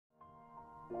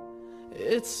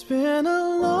It's been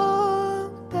a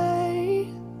long day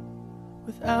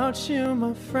without you,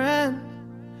 my friend,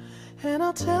 and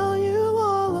I'll tell you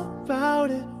all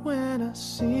about it when I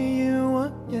see you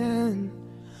again.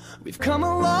 We've come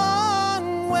a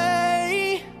long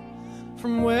way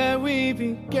from where we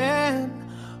began.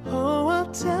 Oh,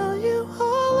 I'll tell you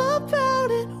all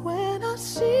about it when I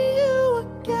see you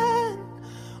again.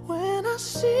 When I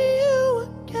see you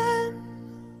again.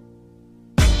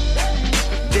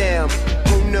 Damn,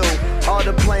 who knew? All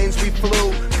the planes we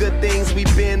flew, good things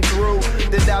we've been through,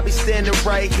 that I'll be standing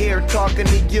right here talking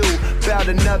to you about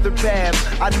another path.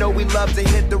 I know we love to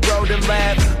hit the road and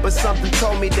laugh, but something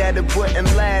told me that it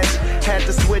wouldn't last. Had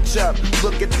to switch up,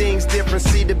 look at things different,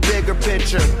 see the bigger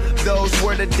picture. Those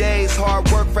were the days,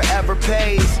 hard work forever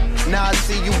pays. Now I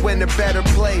see you in a better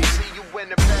place.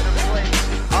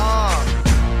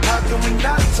 How can we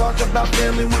not talk about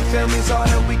family when family's all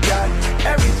that we got?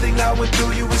 Everything I went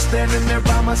through, you were standing there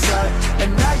by my side,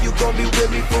 and now you gon' be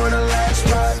with me for the last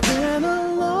ride. It's been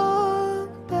a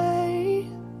long day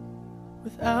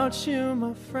without you,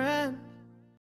 my friend.